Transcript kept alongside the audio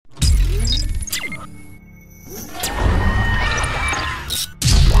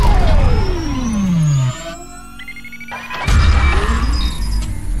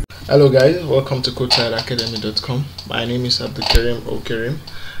Hello guys, welcome to chatterbot.com. My name is Abdulkarim Okerim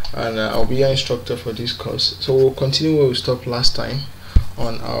and I'll be your instructor for this course. So we'll continue where we stopped last time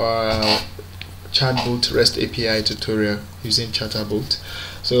on our chatbot REST API tutorial using chatterbot.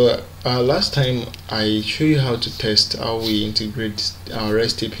 So last time I showed you how to test how we integrate our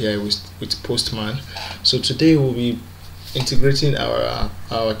REST API with Postman. So today we'll be integrating our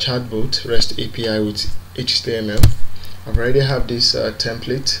chatbot REST API with HTML. I've already have this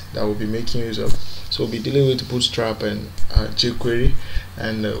template that we'll be making use of. So we'll be dealing with Bootstrap and jQuery,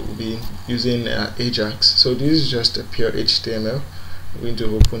 and we'll be using Ajax. So this is just a pure HTML. I'm going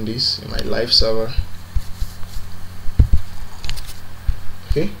to open this in my live server.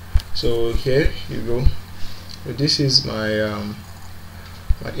 Okay, so here you go. So this is my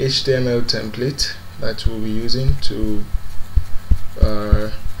my HTML template that we'll be using to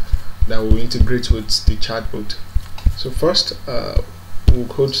that will integrate with the chatbot. So first we'll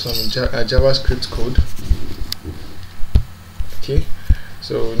code some JavaScript code. Okay,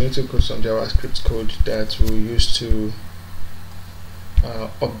 so we need to code some JavaScript code that we'll use to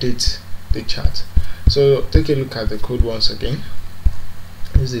update the chat. So take a look at the code once again.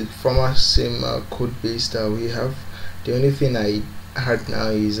 This is from same code base that we have. The only thing I had now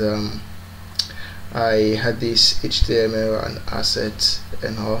is I had this HTML and assets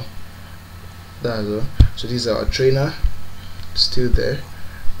and all. That's all. So this is our trainer, still there,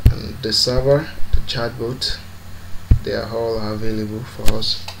 and the server, the chatbot, they are all available for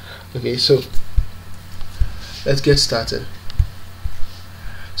us. Okay, so let's get started.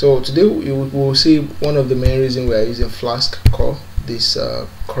 So today we will see one of the main reasons we are using Flask core, this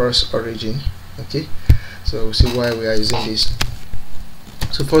cross origin. Okay, so we'll see why we are using this.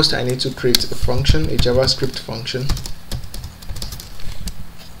 So first I need to create a function, a JavaScript function.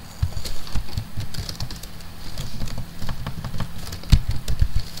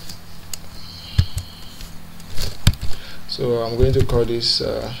 So I'm going to call this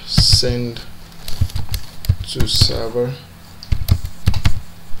send to server.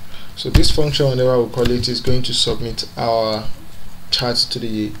 So this function, whenever we call it, is going to submit our chat to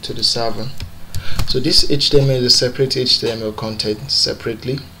the server. So this HTML is a separate HTML content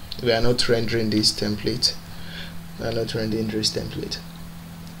separately. We are not rendering this template.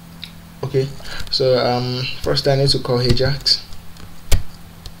 Okay. So first I need to call Ajax.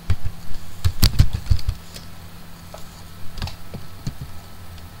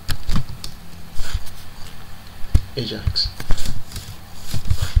 Ajax.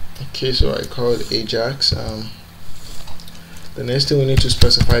 Okay, so I called Ajax. The next thing we need to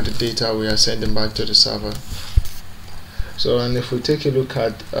specify the data we are sending back to the server. So, and if we take a look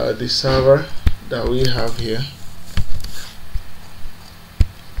at the server that we have here,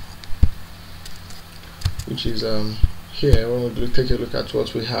 which is here, when we take a look at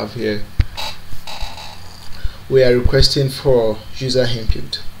what we have here, we are requesting for user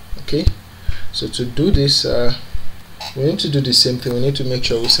input. Okay, so to do this, we need to do the same thing. We need to make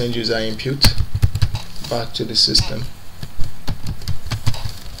sure we send user input back to the system.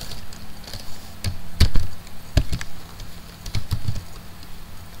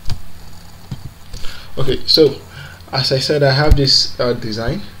 Okay, so as I said, I have this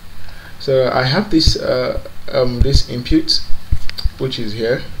design. So I have this this input, which is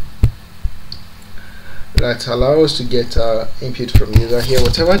here, that allows us to get input from user here.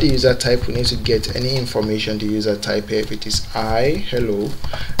 Whatever the user type, we need to get any information the user type here. If it is hello,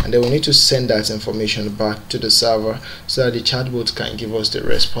 and then we need to send that information back to the server so that the chatbot can give us the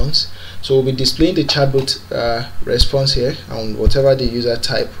response. So we'll be displaying the chatbot response here, and whatever the user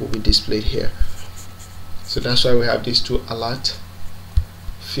type will be displayed here. So that's why we have these two alert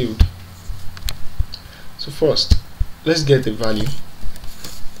field. So first, let's get the value.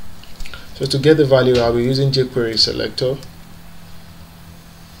 So to get the value, I'll be using jQuery selector.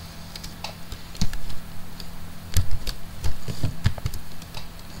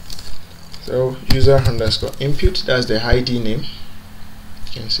 So user underscore input, that's the ID name.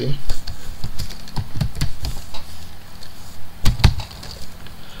 You can see.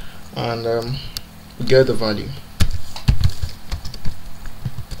 And we get the value.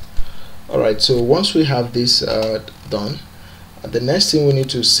 Alright, so once we have this done, the next thing we need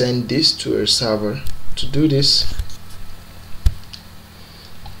to send this to a server. To do this,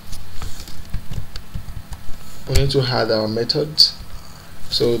 we need to add our methods.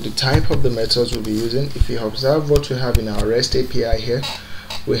 So the type of the methods we'll be using, if you observe what we have in our REST API here,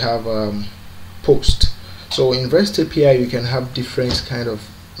 we have post. So in REST API you can have different kind of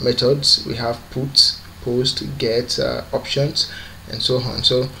methods. We have put, post, get, options, and so on.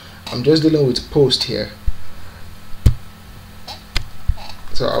 So I'm just dealing with post here.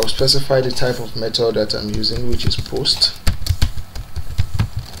 So I'll specify the type of method that I'm using, which is post,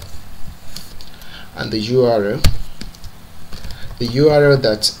 and the URL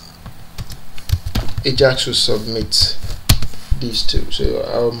that Ajax will submit these to.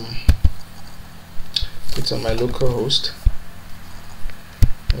 So it's on my local host.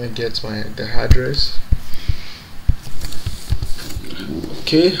 Let me get the address.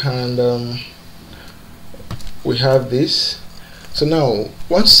 Okay, and we have this. So now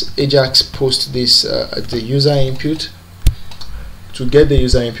once Ajax posts this the user input, to get the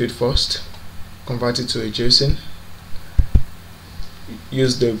user input first, convert it to a JSON,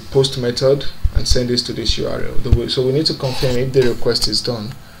 use the post method and send this to this URL. So we need to confirm if the request is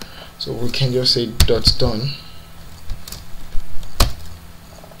done. So we can just say .done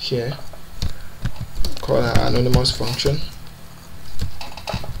here, call an anonymous function,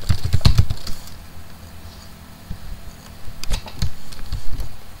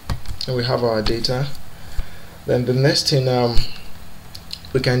 and we have our data. Then the next thing,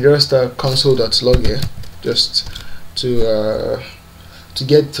 we can just console.log here, just to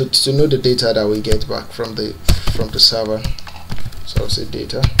get to know the data that we get back from the server. So I'll say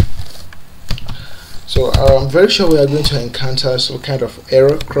data. So I'm very sure we are going to encounter some kind of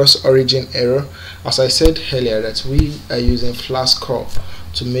error, cross-origin error. As I said earlier, that we are using Flask core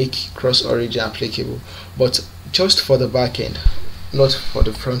to make cross-origin applicable, but just for the back end, not for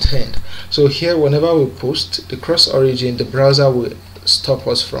the front end. So here, whenever we post the cross-origin, the browser will stop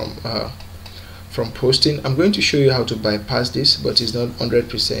us from posting. I'm going to show you how to bypass this, but it's not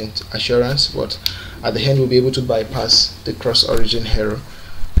 100% assurance, but at the end we'll be able to bypass the cross-origin error.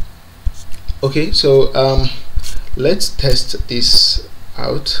 Okay, so let's test this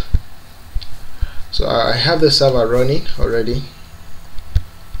out. So I have the server running already.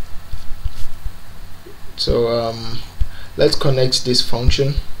 So let's connect this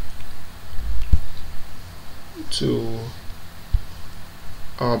function to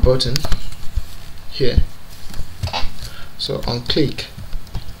our button here. So on click,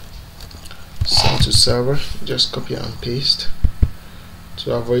 send to server, just copy and paste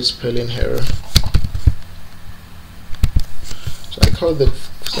to avoid spelling error. So I call the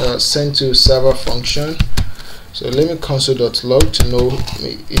send to server function. So let me console.log to know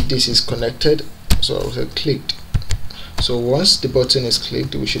if this is connected. So I will say clicked. So once the button is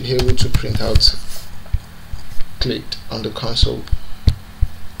clicked, we should be able to print out clicked on the console.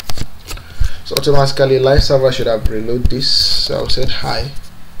 So automatically live server should have reload this. So I'll say hi.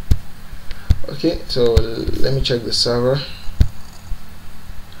 Okay, so let me check the server.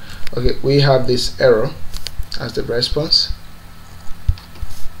 Okay, we have this error as the response,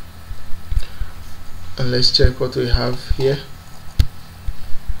 and let's check what we have here.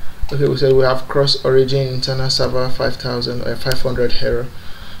 Okay, we said we have cross-origin internal server 5000 or 500 error.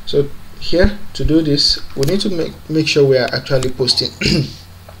 So here, to do this, we need to make sure we are actually posting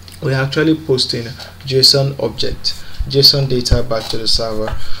we are actually posting JSON object, JSON data back to the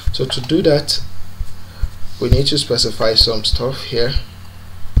server. So to do that, we need to specify some stuff here.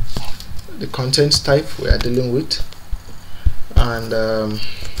 The content type we are dealing with, and the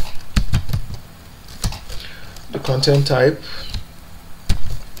content type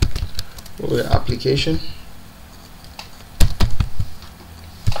will application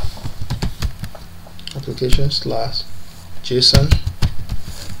slash JSON.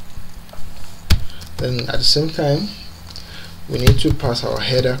 Then at the same time, we need to pass our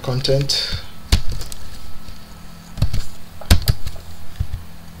header content,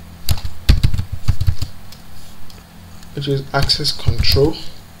 which is access control,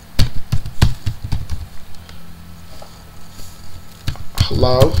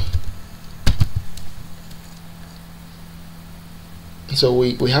 allow. So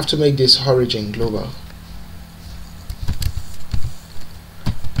we have to make this origin global.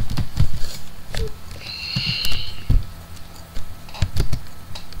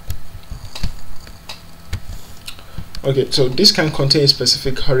 Okay, so this can contain a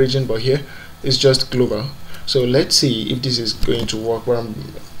specific origin, but here it's just global. So let's see if this is going to work. But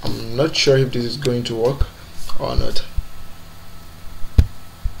I'm not sure if this is going to work or not.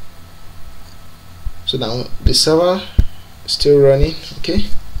 So now the server is still running. Okay,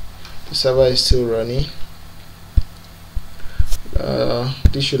 the server is still running.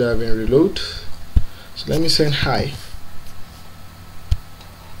 This should have been reload. So let me send hi.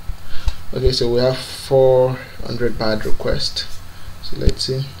 Okay, so we have 400 bad requests. So let's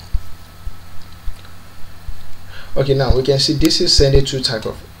see. Okay, now we can see this is sending two type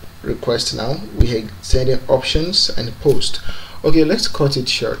of requests. Now we are sending options and post. Okay, let's cut it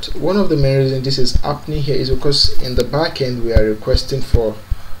short. One of the main reasons this is happening here is because in the back end we are requesting for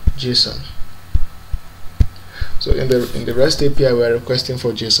JSON. So in the REST API, we are requesting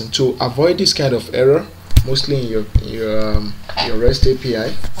for JSON. To avoid this kind of error, mostly in your REST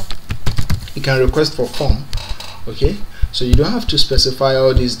API, you can request for form. Okay, so you don't have to specify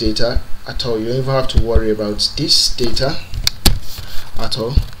all this data at all. You don't even have to worry about this data at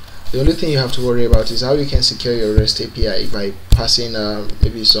all. The only thing you have to worry about is how you can secure your REST API by passing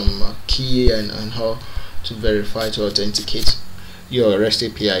maybe some key and how to verify, to authenticate your REST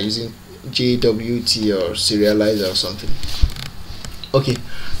API using JWT or serializer or something. Okay,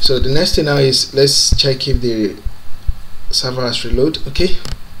 so the next thing now is let's check if the server has reload. Okay,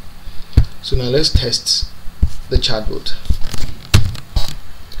 so now let's test the chatbot.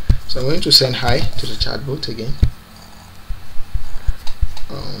 So I'm going to send hi to the chatbot again.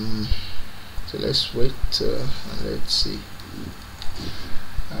 So let's wait and let's see.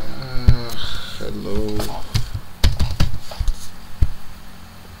 Hello.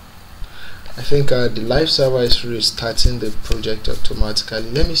 I think the live server is restarting the project automatically.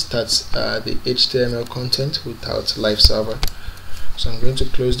 Let me start the HTML content without live server. So I'm going to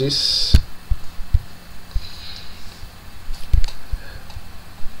close this.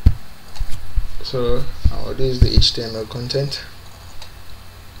 So this is the HTML content.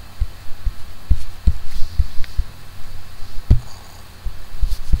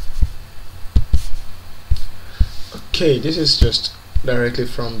 Okay, this is just directly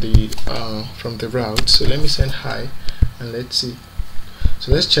from the route. So let me send hi and let's see.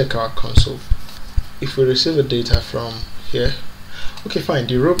 So let's check our console. If we receive a data from here, okay, fine.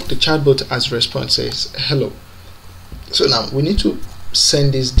 The chatbot as response says hello. So now we need to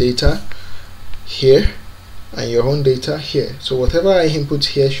send this data here and your own data here. So whatever I input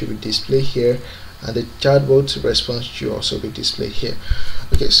here should be displayed here, and the chatbot response should also be displayed here.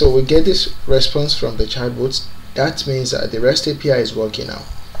 Okay, so we get this response from the chatbot. That means that the REST API is working now.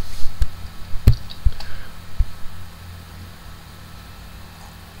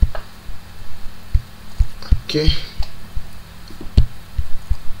 Okay,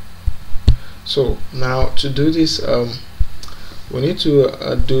 so now to do this, we need to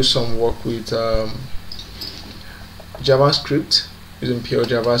do some work with JavaScript, using pure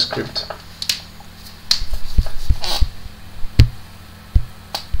JavaScript.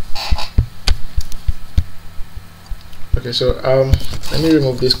 Okay, so let me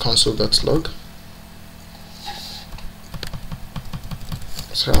remove this console.log.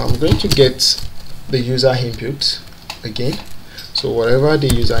 So I'm going to get the user input again. So whatever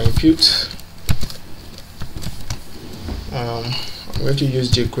the user input, I'm going to use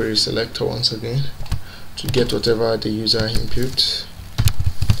jQuery selector once again to get whatever the user input,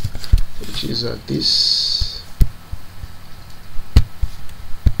 which is this.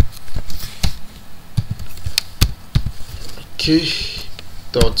 Okay,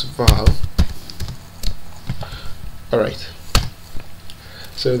 dot val. All right.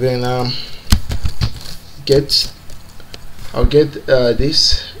 So then I'll get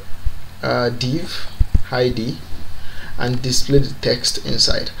this div id and display the text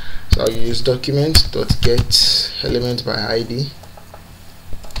inside. So I'll use document.get element by id,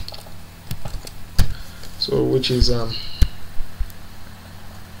 so which is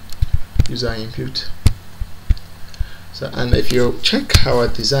user input. So, and if you check our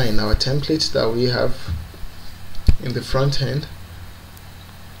design, our template that we have in the front end,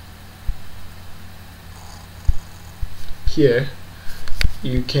 here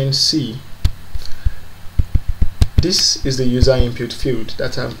you can see this is the user input field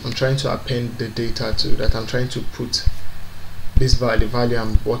that I'm trying to append the data to, that I'm trying to put this value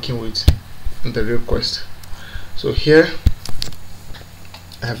I'm working with in the request. So here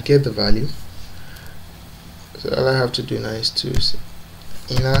I have get the value. So all I have to do now is to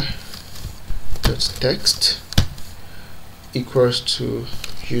inner.text equals to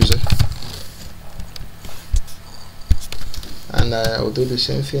user, and I will do the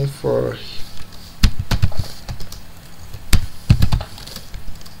same thing for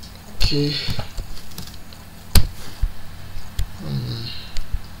okay.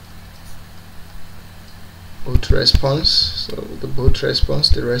 Boot response. So the boot response,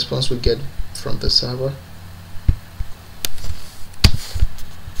 the response we get from the server.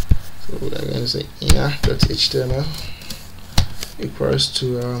 So we're going to say inner.html equals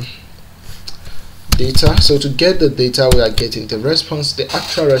to data. So to get the data we are getting, the response, the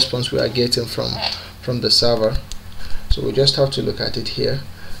actual response we are getting from the server. So we just have to look at it here.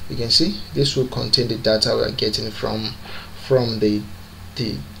 You can see this will contain the data we are getting from the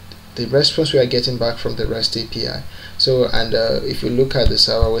response we are getting back from the REST API. So and if you look at the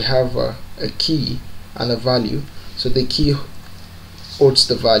server, we have a key and a value. So the key holds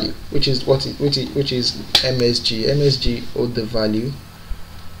the value, which is which is MSG. MSG holds the value.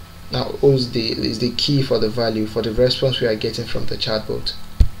 Now holds is the key for the value for the response we are getting from the chatbot.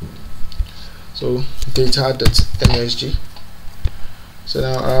 So data.msg. So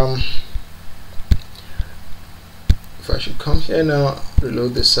now if I should come here now,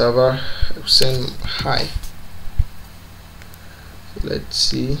 reload the server, send hi. So let's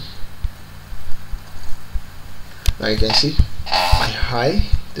see. Now you can see my hi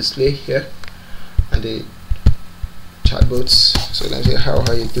display here and the chatbots. So let's say how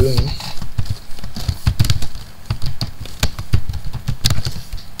are you doing?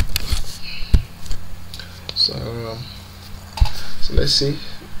 So let's see.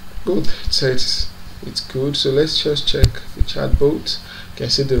 Good. So it's good. So let's just check the chatbot. You can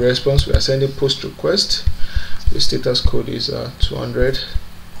see the response. We are sending post request. The status code is 200.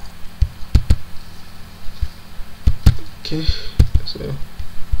 Okay. So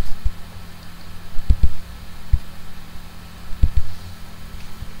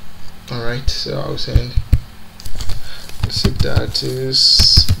alright, so I'll send, let's see, that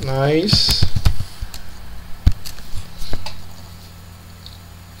is nice.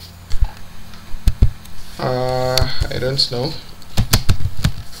 I don't know.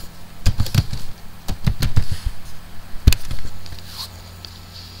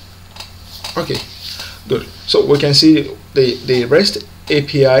 Okay, good. So we can see the REST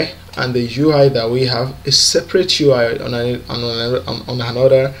API and the UI that we have is separate UI on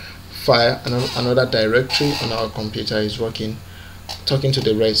another file, another directory on our computer is working, talking to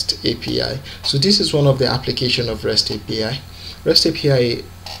the REST API. So this is one of the application of REST API. REST API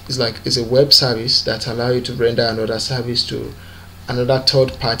is a web service that allows you to render another service to another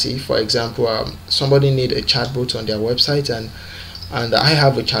third party. For example, somebody need a chatbot on their website, and I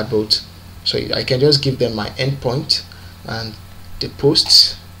have a chatbot, so I can just give them my endpoint and the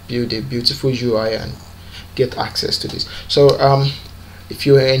posts, build a beautiful UI and get access to this. So if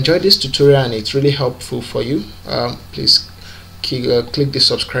you enjoyed this tutorial and it's really helpful for you, please click the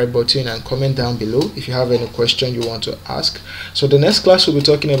subscribe button and comment down below if you have any question you want to ask. So the next class we'll be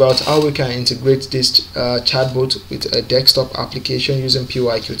talking about how we can integrate this chatbot with a desktop application using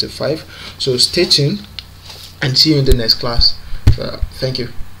PyQt5. So stay tuned and see you in the next class. Thank you.